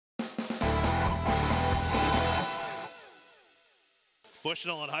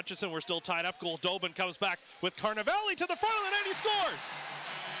Bushnell and Hutchison were still tied up. Goldobin comes back with Carnevale to the front of the net. He scores!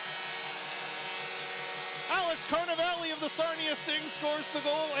 Alex Carnevale of the Sarnia Sting scores the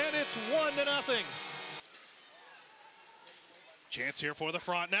goal, and it's 1-0. Chance here for the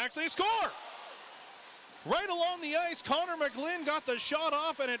Frontenacs. They score! Right along the ice, Connor McGlynn got the shot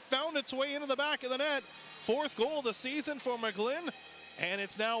off, and it found its way into the back of the net. 4th goal of the season for McGlynn, and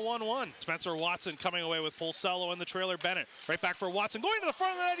it's now 1-1. Spencer Watson coming away with Pulsello and the trailer Bennett. Right back for Watson, going to the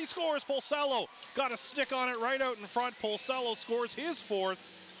front of the net, he scores. Pulsello got a stick on it right out in front. Pulsello scores his 4th,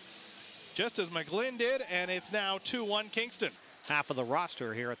 just as McGlynn did, and it's now 2-1 Kingston. Half of the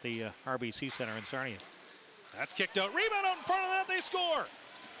roster here at the RBC Center in Sarnia. That's kicked out. Rebound out in front of the net, they score.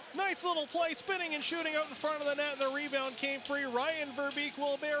 Nice little play, spinning and shooting out in front of the net, and the rebound came free. Ryan Verbeek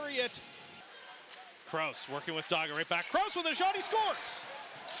will bury it. Kraus working with Dogger, right back. Kraus with a shot, he scores!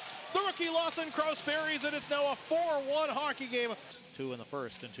 The rookie Lawson Kraus buries it. It's now a 4-1 hockey game. 2 in the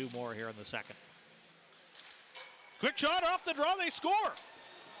first and 2 more here in the second. Quick shot off the draw, they score!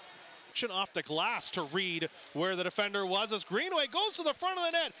 Action off the glass to read where the defender was as Greenway goes to the front of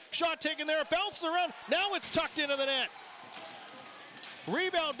the net. Shot taken there, bounces around, now it's tucked into the net.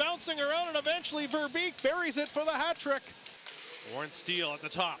 Rebound bouncing around, and eventually Verbeek buries it for the hat trick. Warren Steele at the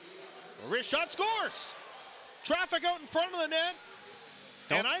top. Wrist shot, scores! Traffic out in front of the net,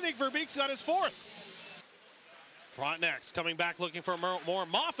 and I think Verbeek's got his 4th. Frontenacs coming back looking for more.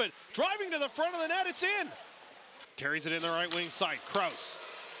 Moffat driving to the front of the net, it's in. Carries it in the right wing side. Kraus.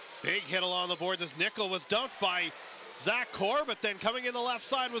 Big hit along the board. This nickel was dunked by Zach Core, but then coming in the left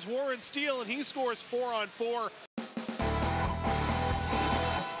side was Warren Steele, and he scores 4-on-4.